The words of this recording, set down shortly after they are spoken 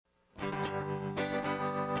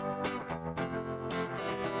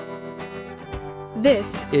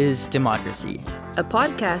This is Democracy, a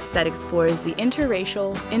podcast that explores the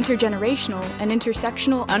interracial, intergenerational, and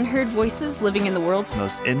intersectional unheard voices living in the world's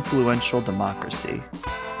most influential democracy.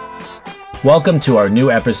 Welcome to our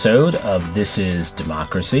new episode of This is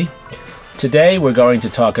Democracy. Today we're going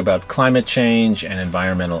to talk about climate change and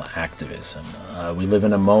environmental activism. We live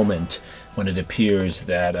in a moment when it appears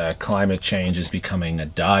that climate change is becoming a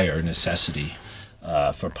dire necessity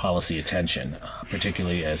for policy attention,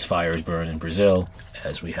 particularly as fires burn in Brazil,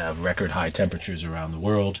 as we have record high temperatures around the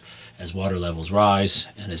world, as water levels rise,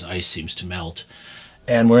 and as ice seems to melt.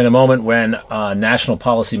 And we're in a moment when national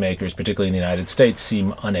policymakers, particularly in the United States,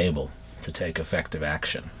 seem unable to take effective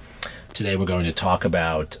action. Today we're going to talk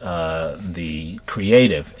about the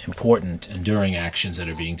creative, important, enduring actions that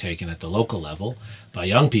are being taken at the local level by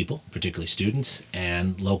young people, particularly students,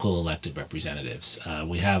 and local elected representatives.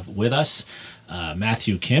 We have with us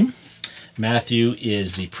Matthew Kim. Matthew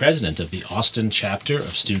is the president of the Austin chapter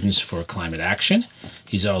of Students for Climate Action.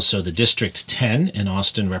 He's also the District 10 in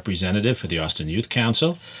Austin representative for the Austin Youth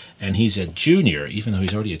Council, and he's a junior, even though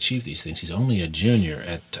he's already achieved these things, he's only a junior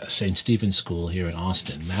at St. Stephen's School here in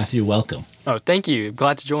Austin. Matthew, welcome. Oh, thank you.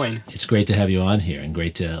 Glad to join. It's great to have you on here and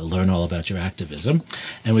great to learn all about your activism.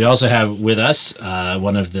 And we also have with us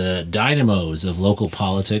one of the dynamos of local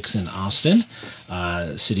politics in Austin,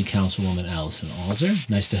 City Councilwoman Allison Alzer.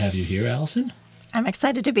 Nice to have you here, Allison. I'm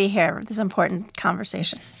excited to be here for this important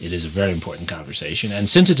conversation. It is a very important conversation. And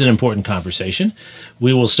since it's an important conversation,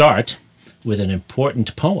 we will start with an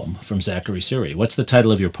important poem from Zachary Suri. What's the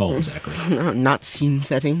title of your poem, Zachary? Not scene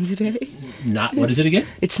setting today. Not, what is it again?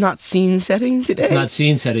 It's not scene setting today. It's not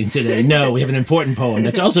scene setting today. No, we have an important poem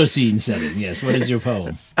that's also scene setting. Yes, what is your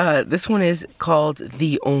poem? This one is called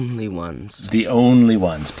The Only Ones. The Only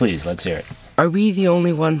Ones. Please, let's hear it. Are we the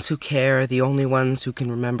only ones who care, the only ones who can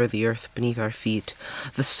remember the earth beneath our feet,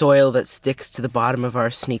 the soil that sticks to the bottom of our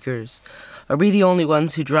sneakers? Are we the only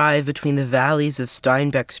ones who drive between the valleys of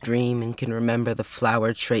Steinbeck's dream and can remember the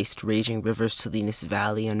flower-traced raging river Salinas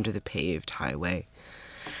Valley under the paved highway?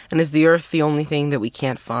 And is the earth the only thing that we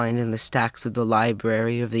can't find in the stacks of the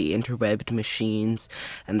library of the interwebbed machines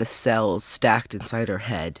and the cells stacked inside our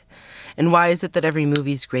head? And why is it that every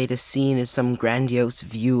movie's greatest scene is some grandiose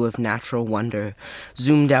view of natural wonder,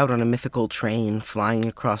 zoomed out on a mythical train flying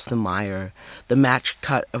across the mire, the match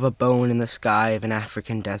cut of a bone in the sky of an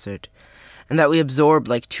African desert? And that we absorb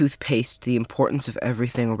like toothpaste the importance of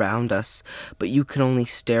everything around us, but you can only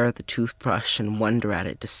stare at the toothbrush and wonder at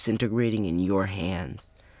it disintegrating in your hands.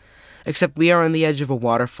 Except we are on the edge of a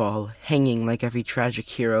waterfall, hanging like every tragic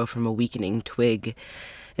hero from a weakening twig,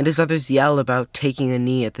 and as others yell about taking a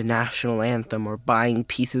knee at the national anthem or buying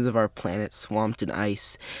pieces of our planet swamped in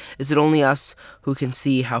ice, is it only us who can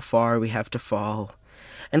see how far we have to fall?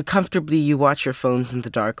 And comfortably you watch your phones in the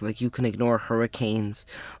dark like you can ignore hurricanes,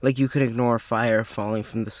 like you can ignore fire falling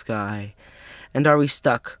from the sky. And are we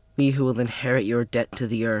stuck, we who will inherit your debt to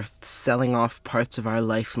the earth, selling off parts of our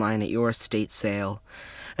lifeline at your estate sale?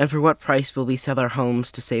 And for what price will we sell our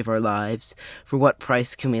homes to save our lives? For what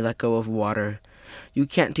price can we let go of water? You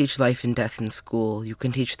can't teach life and death in school. You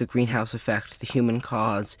can teach the greenhouse effect, the human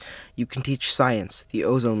cause. You can teach science, the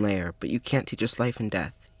ozone layer, but you can't teach us life and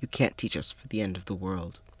death. You can't teach us for the end of the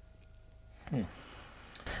world.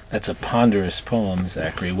 That's a ponderous poem,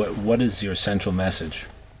 Zachary. What is your central message?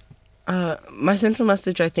 My central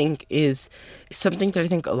message, I think, is something that I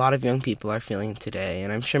think a lot of young people are feeling today,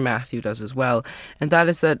 and I'm sure Matthew does as well, and that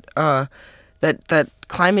is that that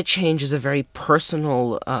climate change is a very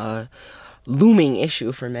personal, looming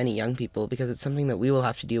issue for many young people, because it's something that we will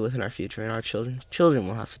have to deal with in our future, and our children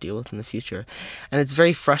will have to deal with in the future. And it's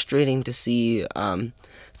very frustrating to see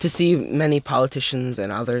many politicians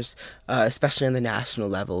and others, especially on the national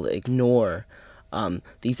level, ignore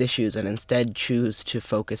these issues and instead choose to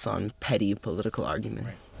focus on petty political arguments.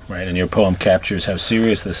 Right, and your poem captures how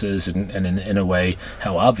serious this is and in a way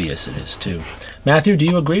how obvious it is too. Matthew, do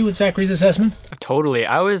you agree with Zachary's assessment? Totally.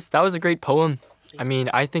 That was a great poem. I mean,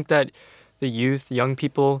 I think that the youth, young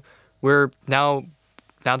people, we're now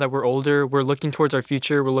that we're older, we're looking towards our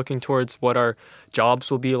future. We're looking towards what our jobs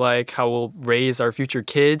will be like, how we'll raise our future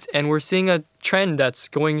kids. And we're seeing a trend that's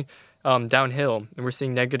going downhill. And we're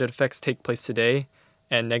seeing negative effects take place today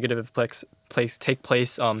and negative effects take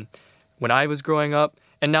place when I was growing up.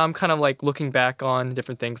 And now I'm kind of like looking back on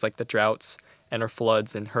different things like the droughts and our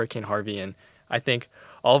floods and Hurricane Harvey. And I think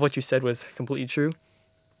all of what you said was completely true.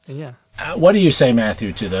 And yeah. What do you say,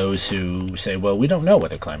 Matthew, to those who say, well, we don't know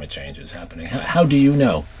whether climate change is happening? How do you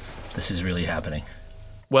know this is really happening?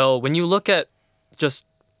 Well, when you look at just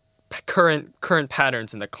current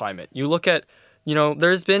patterns in the climate, you look at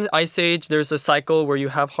there's been ice age. There's a cycle where you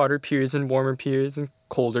have hotter periods and warmer periods and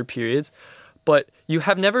colder periods. But you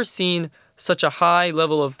have never seen such a high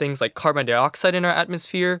level of things like carbon dioxide in our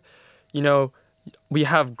atmosphere. We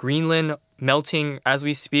have Greenland melting as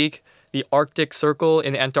we speak. The Arctic Circle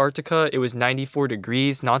in Antarctica, it was 94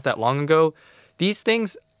 degrees not that long ago. These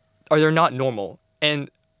things they're not normal. And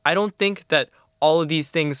I don't think that all of these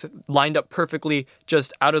things lined up perfectly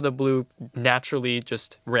just out of the blue, naturally,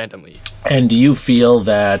 just randomly. And do you feel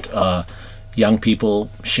that young people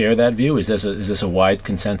share that view? Is this a wide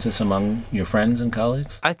consensus among your friends and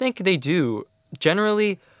colleagues? I think they do.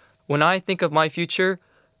 Generally, when I think of my future,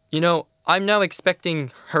 I'm now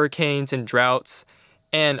expecting hurricanes and droughts.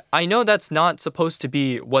 And I know that's not supposed to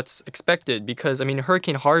be what's expected because,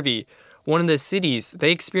 Hurricane Harvey, one of the cities,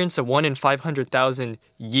 they experienced a 1 in 500,000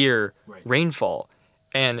 year rainfall.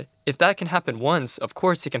 And if that can happen once, of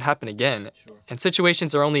course it can happen again. Sure. And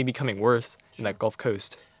situations are only becoming worse in that Gulf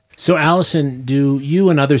Coast. So, Allison, do you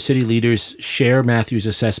and other city leaders share Matthew's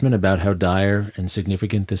assessment about how dire and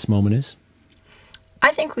significant this moment is?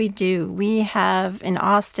 I think we do. We have in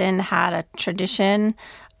Austin had a tradition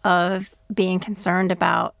of being concerned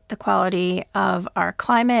about the quality of our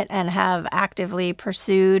climate and have actively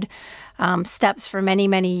pursued steps for many,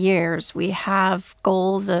 many years. We have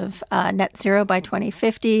goals of net zero by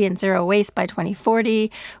 2050 and zero waste by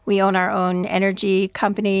 2040. We own our own energy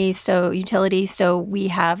company, utilities, so we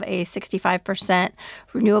have a 65%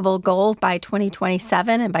 renewable goal by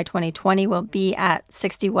 2027, and by 2020 we'll be at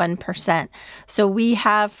 61%. So we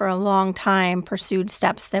have for a long time pursued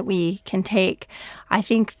steps that we can take. I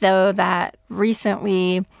think, though, that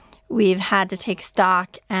recently we've had to take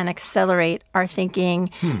stock and accelerate our thinking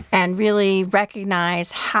and really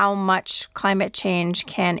recognize how much climate change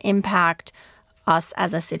can impact us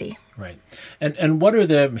as a city. Right. And what are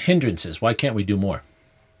the hindrances? Why can't we do more?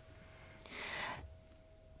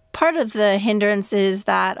 Part of the hindrance is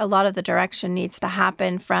that a lot of the direction needs to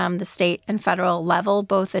happen from the state and federal level,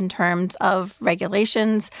 both in terms of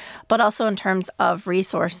regulations, but also in terms of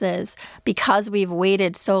resources. Because we've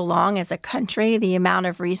waited so long as a country, the amount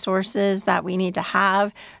of resources that we need to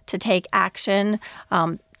have to take action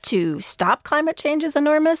to stop climate change is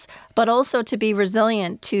enormous, but also to be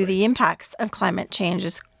resilient to the impacts of climate change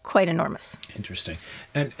is quite enormous. Interesting.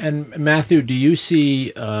 And Matthew, do you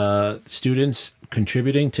see students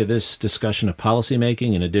contributing to this discussion of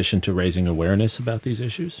policymaking in addition to raising awareness about these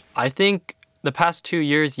issues? I think the past 2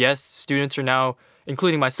 years, yes, students are now,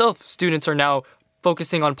 including myself, students are now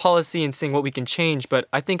focusing on policy and seeing what we can change. But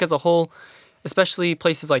I think as a whole, especially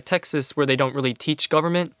places like Texas where they don't really teach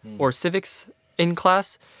government or civics in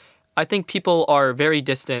class, I think people are very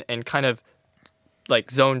distant and kind of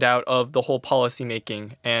zoned out of the whole policy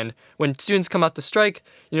making. And when students come out to strike,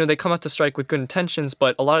 they come out to strike with good intentions,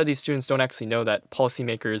 but a lot of these students don't actually know that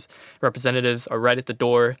policymakers, representatives are right at the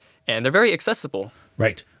door, and they're very accessible.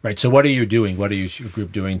 Right. So what are you doing? What are your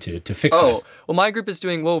group doing to fix that? Well, my group is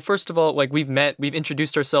doing, first of all, we've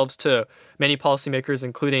introduced ourselves to many policymakers,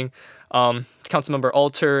 including Councilmember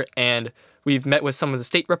Alter, and we've met with some of the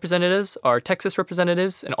state representatives, our Texas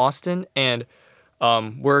representatives in Austin, and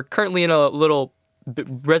we're currently in a little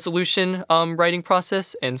resolution writing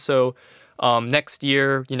process. And so next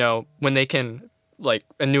year, when they can,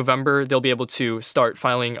 in November, they'll be able to start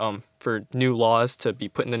filing for new laws to be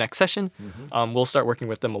put in the next session. We'll start working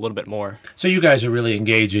with them a little bit more. So you guys are really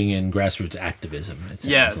engaging in grassroots activism, it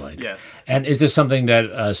sounds like. Yes. And is this something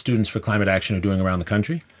that Students for Climate Action are doing around the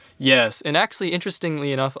country? Yes, and actually,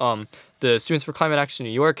 interestingly enough, the Students for Climate Action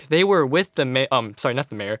New York, they were with the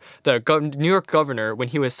New York governor when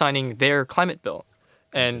he was signing their climate bill.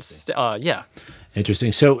 And yeah.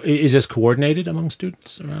 Interesting. So is this coordinated among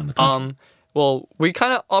students around the country? Well, we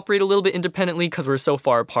kind of operate a little bit independently because we're so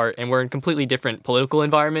far apart and we're in completely different political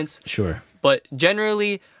environments. Sure. But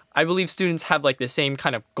generally, I believe students have the same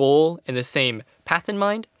kind of goal and the same path in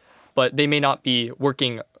mind, but they may not be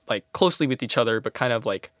working closely with each other, but kind of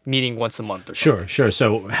meeting once a month or something. Sure.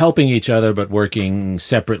 So helping each other, but working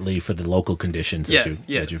separately for the local conditions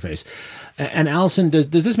that you face. And Allison, does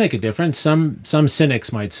this make a difference? Some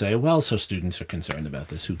cynics might say, well, so students are concerned about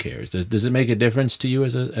this. Who cares? Does it make a difference to you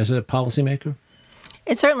as a policymaker?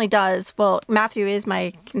 It certainly does. Well, Matthew is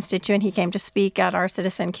my constituent. He came to speak at our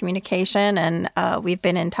citizen communication, and we've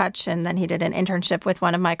been in touch. And then he did an internship with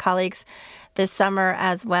one of my colleagues this summer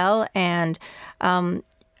as well. And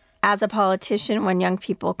as a politician, when young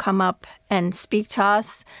people come up and speak to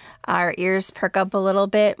us, our ears perk up a little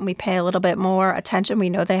bit and we pay a little bit more attention. We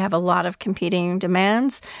know they have a lot of competing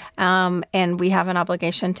demands, and we have an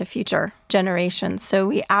obligation to future generations. So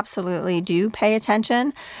we absolutely do pay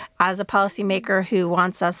attention. As a policymaker who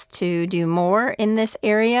wants us to do more in this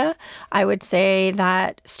area, I would say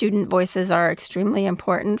that student voices are extremely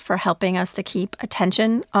important for helping us to keep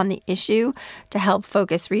attention on the issue, to help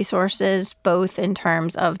focus resources, both in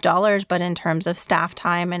terms of dollars, but in terms of staff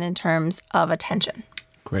time and in terms of attention.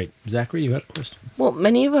 Great. Zachary, you had a question? Well,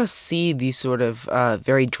 many of us see these sort of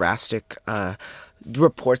very drastic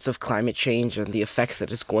reports of climate change and the effects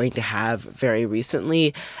that it's going to have very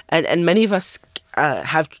recently. And many of us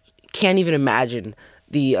can't even imagine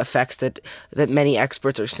the effects that many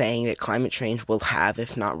experts are saying that climate change will have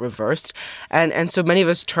if not reversed. And so many of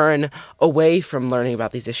us turn away from learning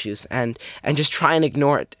about these issues and just try and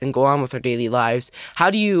ignore it and go on with our daily lives. How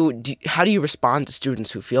do you respond to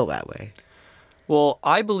students who feel that way? Well,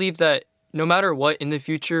 I believe that no matter what in the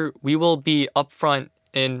future, we will be upfront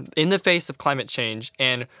in the face of climate change,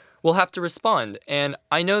 and we'll have to respond. And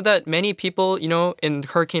I know that many people, in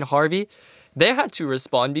Hurricane Harvey, they had to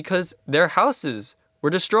respond because their houses were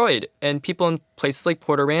destroyed, and people in places like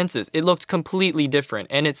Port Aransas, it looked completely different,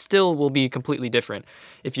 and it still will be completely different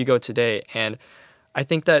if you go today. And I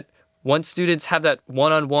think that once students have that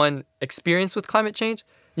one-on-one experience with climate change,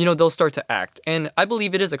 they'll start to act. And I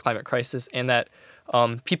believe it is a climate crisis, and that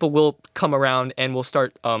people will come around and will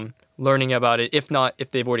start learning about it, if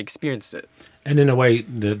they've already experienced it. And in a way,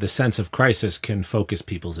 the sense of crisis can focus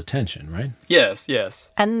people's attention, right? Yes.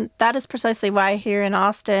 And that is precisely why here in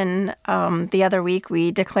Austin, the other week, we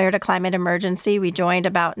declared a climate emergency. We joined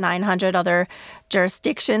about 900 other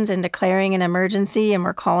jurisdictions in declaring an emergency, and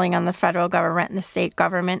we're calling on the federal government and the state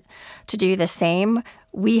government to do the same.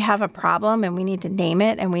 We have a problem and we need to name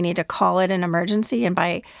it and we need to call it an emergency. And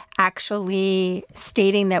by actually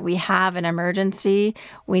stating that we have an emergency,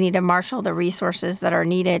 we need to marshal the resources that are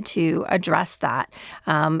needed to address that.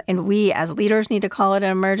 And we as leaders need to call it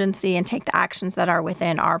an emergency and take the actions that are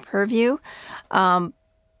within our purview.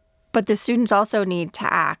 But the students also need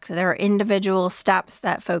to act. There are individual steps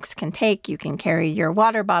that folks can take. You can carry your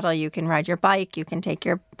water bottle. You can ride your bike. You can take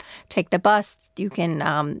the bus. You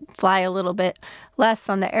can fly a little bit less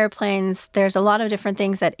on the airplanes. There's a lot of different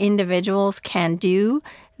things that individuals can do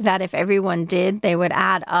that if everyone did, they would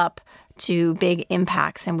add up to big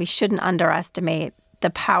impacts. And we shouldn't underestimate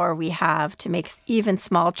the power we have to make even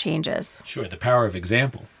small changes. Sure, the power of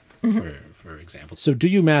example, for example. So do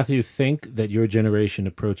you, Matthew, think that your generation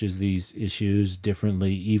approaches these issues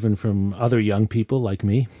differently, even from other young people like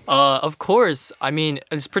me? Of course. I mean,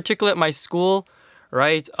 it's particularly at my school,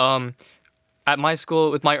 right? At my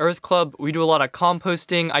school, with my Earth Club, we do a lot of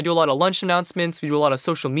composting. I do a lot of lunch announcements. We do a lot of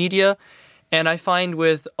social media. And I find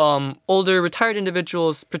with older, retired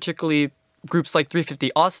individuals, particularly groups like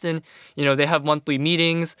 350 Austin, they have monthly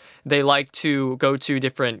meetings. They like to go to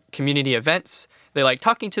different community events. They like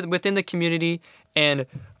talking to them within the community, and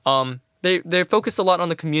they focus a lot on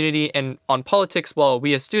the community and on politics, while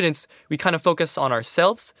we as students, we kind of focus on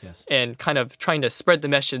ourselves and kind of trying to spread the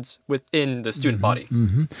message within the student body.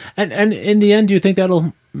 Mm-hmm. And in the end, do you think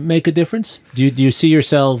that'll make a difference? Do you see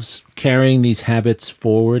yourselves carrying these habits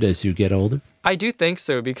forward as you get older? I do think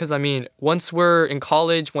so, because, once we're in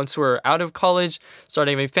college, once we're out of college,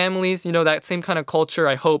 starting having families, that same kind of culture,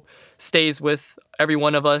 I hope, stays with every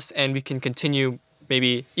one of us, and we can continue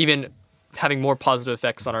maybe even having more positive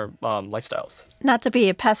effects on our lifestyles. Not to be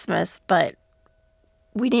a pessimist, but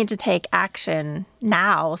we need to take action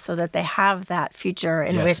now so that they have that future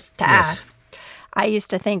in which to ask. I used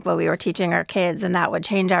to think what we were teaching our kids and that would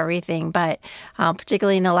change everything, but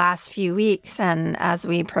particularly in the last few weeks and as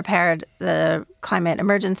we prepared the climate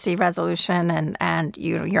emergency resolution and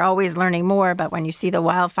you're always learning more, but when you see the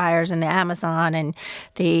wildfires in the Amazon and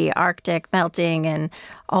the Arctic melting and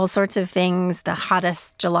all sorts of things, the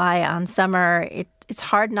hottest July on summer, it's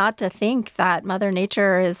hard not to think that Mother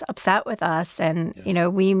Nature is upset with us and,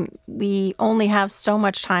 we only have so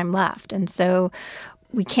much time left. And so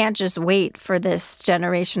we can't just wait for this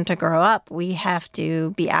generation to grow up. We have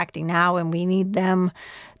to be acting now, and we need them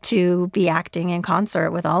to be acting in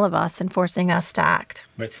concert with all of us and forcing us to act.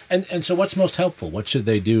 Right. And so what's most helpful? What should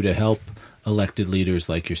they do to help elected leaders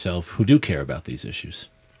like yourself who do care about these issues?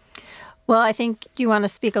 Well, I think you want to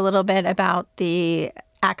speak a little bit about the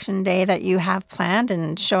action day that you have planned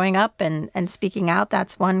and showing up and speaking out.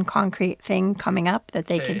 That's one concrete thing coming up that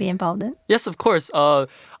they could be involved in. Yes, of course.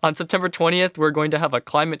 On September 20th, we're going to have a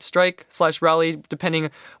climate strike / rally,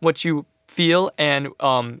 depending what you feel. And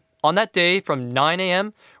on that day from 9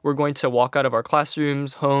 a.m., we're going to walk out of our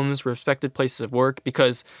classrooms, homes, respected places of work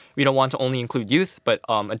because we don't want to only include youth, but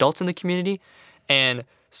adults in the community. And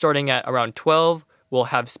starting at around 12, we'll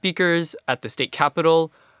have speakers at the state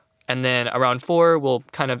capitol. And then around 4, we'll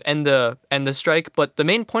kind of end the strike. But the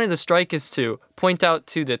main point of the strike is to point out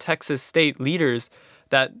to the Texas state leaders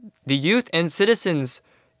that the youth and citizens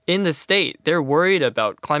in the state, they're worried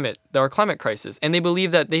about our climate crisis, and they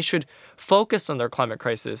believe that they should focus on their climate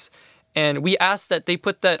crisis. And we ask that they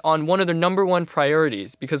put that on one of their number one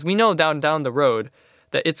priorities, because we know down the road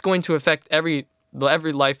that it's going to affect every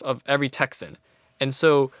life of every Texan. And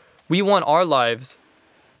so we want our lives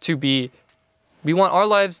to be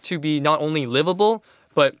not only livable,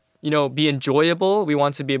 but be enjoyable. We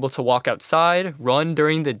want to be able to walk outside, run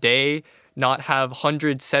during the day, not have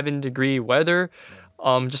 107-degree weather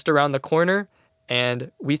just around the corner.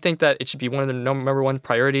 And we think that it should be one of the number one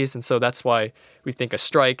priorities. And so that's why we think a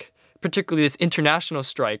strike, particularly this international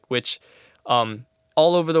strike, which all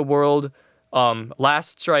over the world,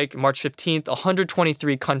 last strike, March 15th,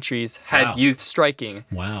 123 countries had youth striking.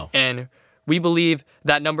 Wow. And we believe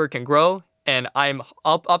that number can grow. And I'm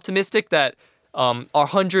optimistic that our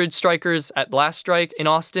 100 strikers at last strike in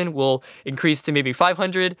Austin will increase to maybe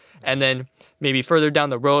 500, and then maybe further down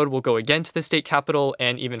the road we'll go again to the state capitol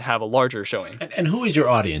and even have a larger showing. And who is your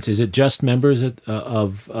audience? Is it just members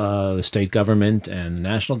of the state government and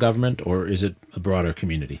national government, or is it a broader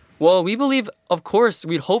community? Well, we believe, of course,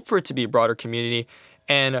 we'd hope for it to be a broader community,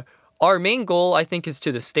 and our main goal, I think, is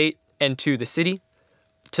to the state and to the city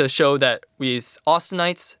to show that we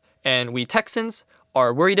Austinites and we Texans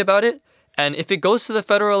are worried about it. And if it goes to the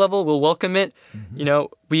federal level, we'll welcome it. Mm-hmm.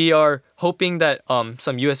 We are hoping that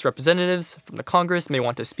some U.S. representatives from the Congress may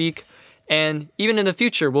want to speak. And even in the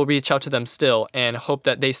future, we'll reach out to them still and hope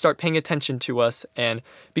that they start paying attention to us. And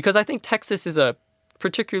because I think Texas is a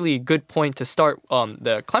particularly good point to start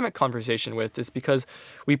the climate conversation with, is because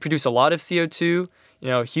we produce a lot of CO2.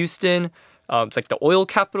 Houston, it's like the oil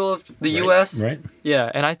capital of the U.S. Right. Yeah,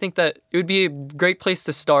 and I think that it would be a great place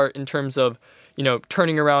to start in terms of,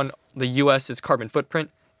 turning around the U.S.'s carbon footprint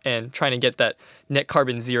and trying to get that net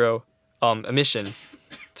carbon zero emission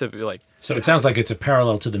to be like. So it sounds like it's a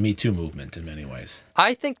parallel to the Me Too movement in many ways.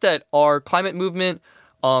 I think that our climate movement,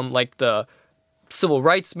 like the civil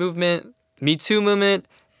rights movement, Me Too movement,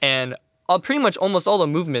 and pretty much almost all the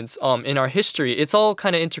movements in our history, it's all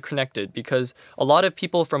kind of interconnected, because a lot of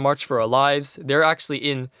people from March for Our Lives, they're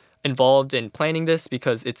actually involved in planning this,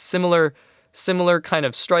 because it's similar kind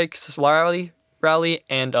of strike rally,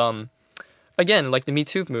 and again, like the Me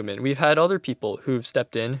Too movement, we've had other people who've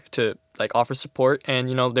stepped in to like offer support, and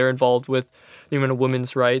they're involved with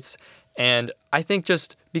women's rights. And I think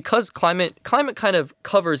just because climate kind of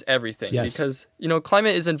covers everything. Yes. Because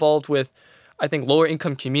climate is involved with, I think, lower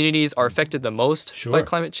income communities are affected the most by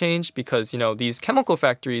climate change, because these chemical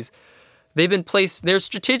factories, they're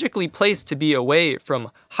strategically placed to be away from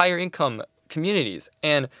higher income communities,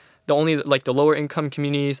 and the lower income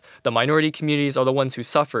communities, the minority communities are the ones who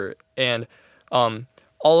suffer. And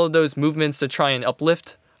all of those movements to try and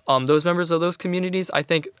uplift those members of those communities, I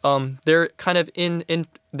think they're kind of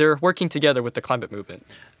they're working together with the climate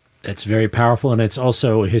movement. It's very powerful, and it's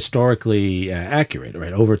also historically accurate,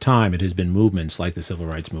 right? Over time, it has been movements like the civil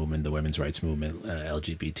rights movement, the women's rights movement,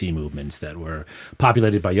 LGBT movements that were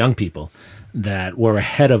populated by young people that were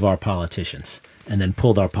ahead of our politicians and then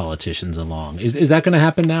pulled our politicians along. Is that going to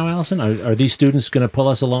happen now, Allison? Are these students going to pull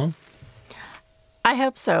us along? I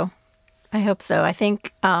hope so. I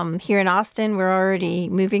think here in Austin, we're already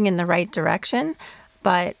moving in the right direction.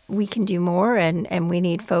 But we can do more, and we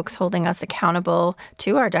need folks holding us accountable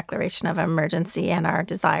to our declaration of emergency and our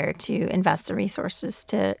desire to invest the resources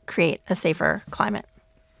to create a safer climate.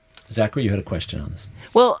 Zachary, you had a question on this.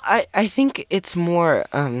 Well, I think it's more.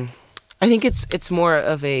 I think it's more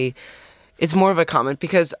of a comment,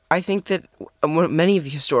 because I think that many of the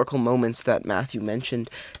historical moments that Matthew mentioned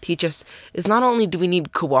teach us is not only do we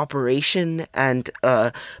need cooperation and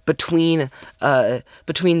between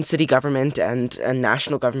city government and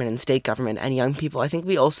national government and state government and young people. I think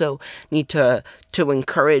we also need to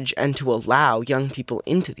encourage and to allow young people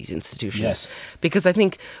into these institutions. Yes. Because I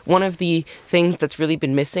think one of the things that's really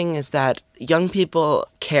been missing is that young people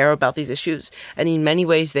care about these issues, and in many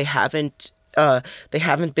ways they haven't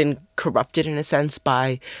been corrupted in a sense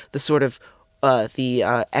by the sort of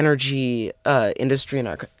the energy industry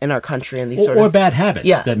in our country, and these or bad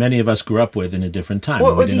habits that many of us grew up with in a different time.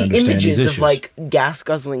 Or the images of like gas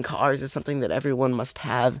guzzling cars is something that everyone must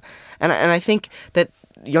have, and I think that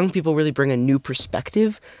young people really bring a new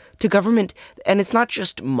perspective to government. And it's not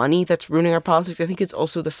just money that's ruining our politics. I think it's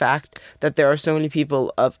also the fact that there are so many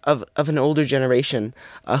people of an older generation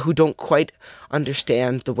who don't quite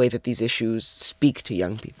understand the way that these issues speak to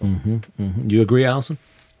young people. You agree, Allison?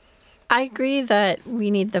 I agree that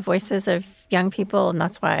we need the voices of young people, and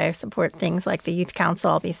that's why I support things like the Youth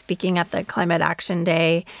Council. I'll be speaking at the Climate Action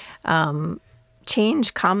Day.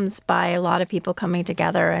 Change comes by a lot of people coming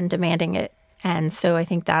together and demanding it. And so I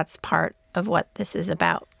think that's part of what this is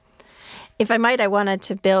about. If I might, I wanted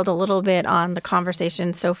to build a little bit on the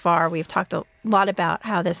conversation so far. We've talked a lot about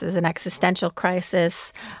how this is an existential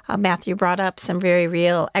crisis. Matthew brought up some very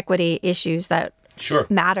real equity issues that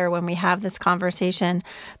matter when we have this conversation.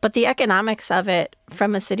 But the economics of it,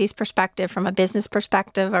 from a city's perspective, from a business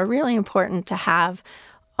perspective, are really important to have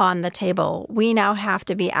on the table. We now have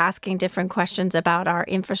to be asking different questions about our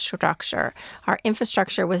infrastructure. Our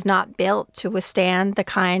infrastructure was not built to withstand the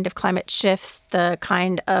kind of climate shifts, the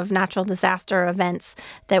kind of natural disaster events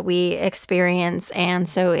that we experience, and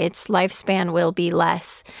so its lifespan will be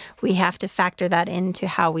less. We have to factor that into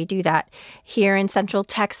how we do that. Here in Central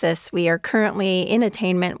Texas, we are currently in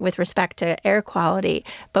attainment with respect to air quality,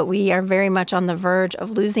 but we are very much on the verge of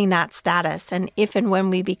losing that status. And if and when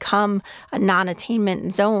we become a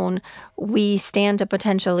non-attainment zone, we stand to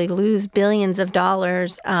potentially lose billions of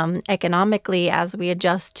dollars economically as we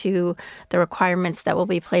adjust to the requirements that will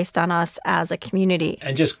be placed on us as a community.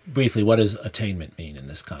 And just briefly, what does attainment mean in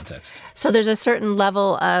this context? So there's a certain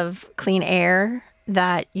level of clean air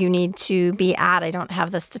that you need to be at. I don't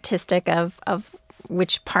have the statistic of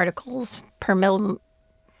which particles per mil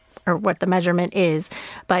or what the measurement is,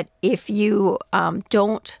 but if you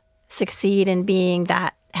don't succeed in being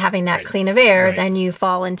that, having that clean of air, then you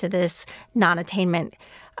fall into this non-attainment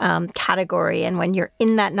category. And when you're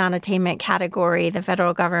in that non-attainment category, the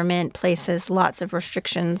federal government places lots of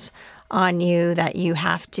restrictions on you that you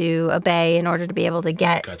have to obey in order to be able to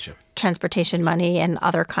get transportation money and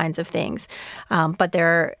other kinds of things. But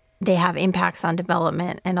they have impacts on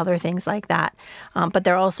development and other things like that. But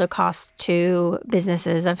there are also costs to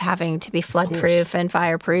businesses of having to be flood-proof and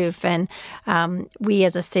fireproof. And we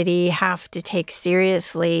as a city have to take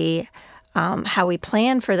seriously how we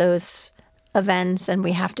plan for those events, and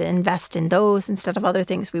we have to invest in those instead of other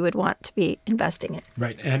things we would want to be investing in.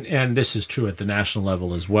 Right. And this is true at the national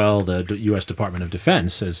level as well. The U.S. Department of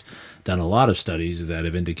Defense has done a lot of studies that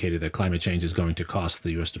have indicated that climate change is going to cost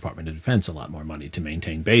the U.S. Department of Defense a lot more money to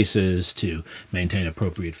maintain bases, to maintain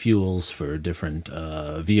appropriate fuels for different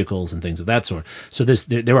vehicles and things of that sort. So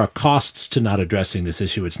there are costs to not addressing this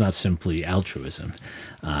issue. It's not simply altruism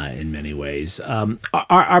in many ways.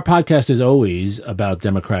 Our podcast is always about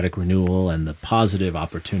democratic renewal and the positive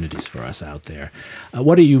opportunities for us out there.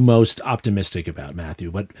 What are you most optimistic about, Matthew?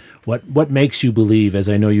 What makes you believe, as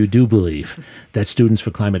I know you do believe, that Students for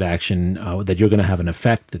Climate Action, that you're going to have an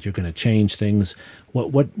effect, that you're going to change things?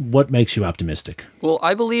 What makes you optimistic? Well,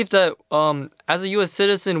 I believe that as a U.S.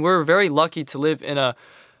 citizen, we're very lucky to live in a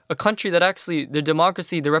country that actually, the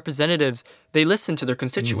democracy, the representatives, they listen to their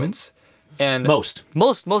constituents. And most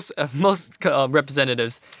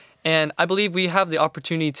representatives. And I believe we have the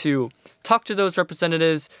opportunity to talk to those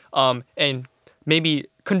representatives and maybe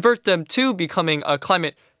convert them to becoming a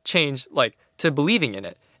climate change, like to believing in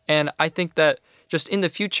it. And I think that just in the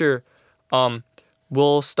future, I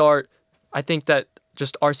think that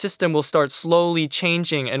just our system will start slowly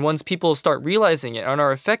changing. And once people start realizing it and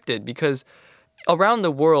are affected, because around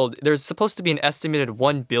the world, there's supposed to be an estimated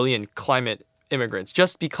 1 billion climate immigrants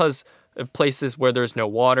just because of places where there's no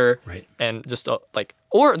water, and just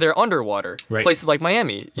or they're underwater. Places like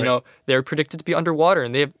Miami, you know, they're predicted to be underwater,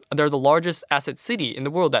 and they're the largest asset city in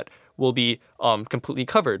the world that will be completely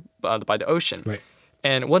covered by the ocean.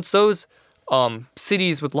 And once those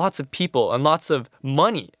cities with lots of people and lots of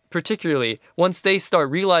money, particularly, once they start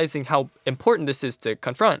realizing how important this is to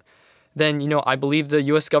confront, then I believe the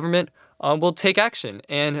U.S. government will take action.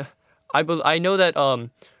 And I know that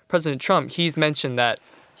President Trump, he's mentioned that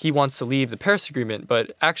he wants to leave the Paris Agreement,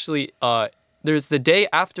 but actually there's the day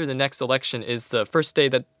after the next election is the first day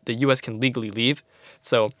that the U.S. can legally leave.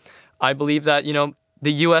 So I believe that,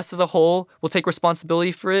 the U.S. as a whole will take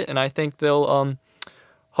responsibility for it, and I think they'll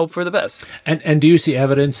hope for the best. And do you see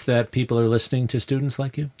evidence that people are listening to students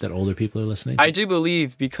like you, that older people are listening? I do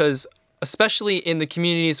believe, because especially in the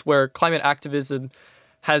communities where climate activism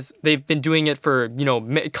they've been doing it for,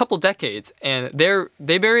 a couple decades, and they're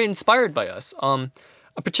very inspired by us.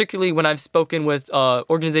 Particularly when I've spoken with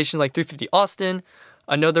organizations like 350 Austin,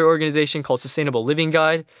 another organization called Sustainable Living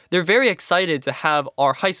Guide. They're very excited to have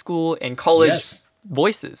our high school and college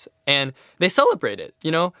voices, and they celebrate it.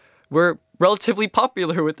 relatively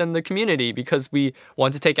popular within the community because we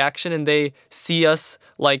want to take action and they see us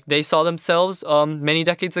like they saw themselves many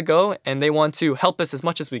decades ago, and they want to help us as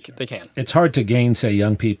much as they can. It's hard to gainsay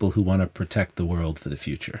young people who want to protect the world for the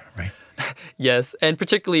future, right? Yes, and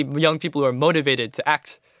particularly young people who are motivated to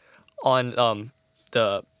act on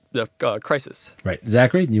the crisis. Right.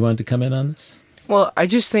 Zachary, you wanted to come in on this? Well, I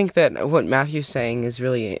just think that what Matthew's saying is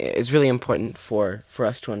really important for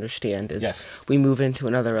us to understand as we move into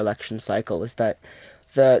another election cycle. Is that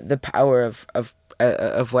the power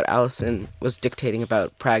of what Allison was dictating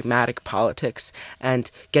about pragmatic politics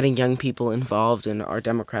and getting young people involved in our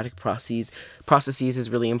democratic processes is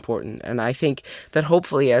really important. And I think that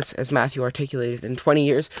hopefully, as Matthew articulated, in 20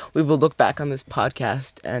 years we will look back on this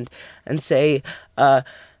podcast and say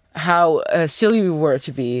how silly we were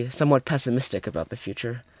to be somewhat pessimistic about the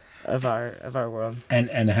future of our world.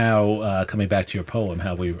 And how, coming back to your poem,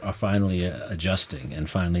 how we are finally adjusting and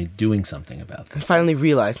finally doing something about this. And finally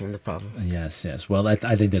realizing the problem. Yes. Well, I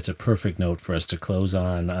think that's a perfect note for us to close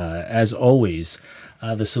on. As always,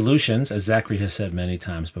 the solutions, as Zachary has said many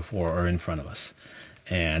times before, are in front of us.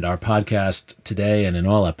 And our podcast today and in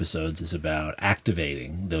all episodes is about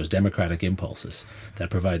activating those democratic impulses that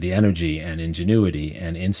provide the energy and ingenuity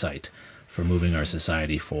and insight for moving our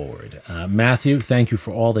society forward. Matthew, thank you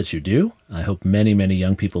for all that you do. I hope many, many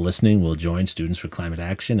young people listening will join Students for Climate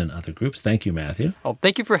Action and other groups. Thank you, Matthew. Oh,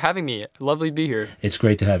 thank you for having me. Lovely to be here. It's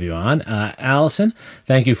great to have you on. Allison,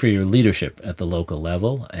 thank you for your leadership at the local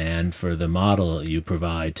level and for the model you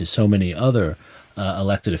provide to so many other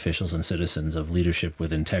elected officials and citizens of leadership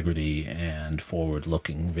with integrity and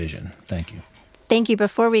forward-looking vision. Thank you. Thank you.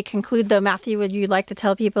 Before we conclude, though, Matthew, would you like to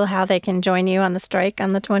tell people how they can join you on the strike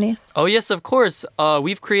on the 20th? Oh, yes, of course.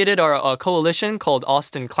 We've created our coalition called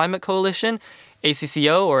Austin Climate Coalition,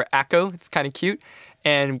 ACCO or ACCO. It's kind of cute.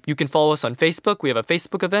 And you can follow us on Facebook. We have a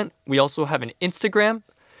Facebook event. We also have an Instagram.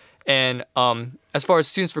 And as far as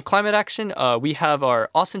Students for Climate Action, we have our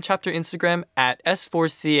Austin chapter Instagram at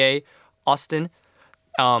S4CA Austin.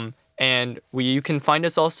 And you can find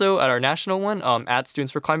us also at our national one at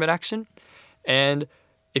Students for Climate Action. And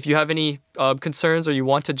if you have any concerns or you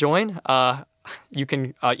want to join, you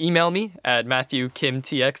can email me at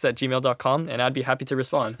matthewkimtx@gmail.com, and I'd be happy to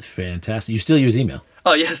respond. Fantastic. You still use email?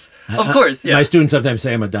 Oh, yes. Of course, yeah. My students sometimes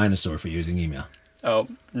say I'm a dinosaur for using email. Oh,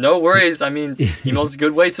 no worries. I mean, email's a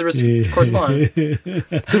good way to correspond.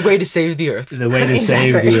 Good way to save the earth. The way to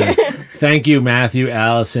save the earth. Thank you, Matthew,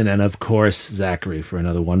 Allison, and of course, Zachary, for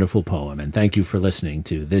another wonderful poem. And thank you for listening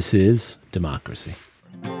to This Is Democracy.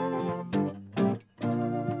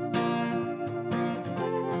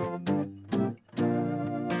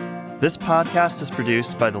 This podcast is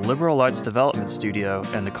produced by the Liberal Arts Development Studio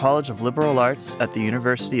and the College of Liberal Arts at the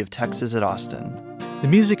University of Texas at Austin. The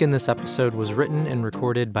music in this episode was written and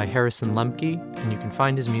recorded by Harrison Lemke, and you can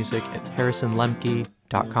find his music at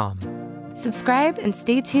harrisonlemke.com. Subscribe and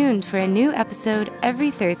stay tuned for a new episode every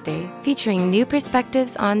Thursday featuring new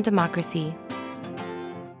perspectives on democracy.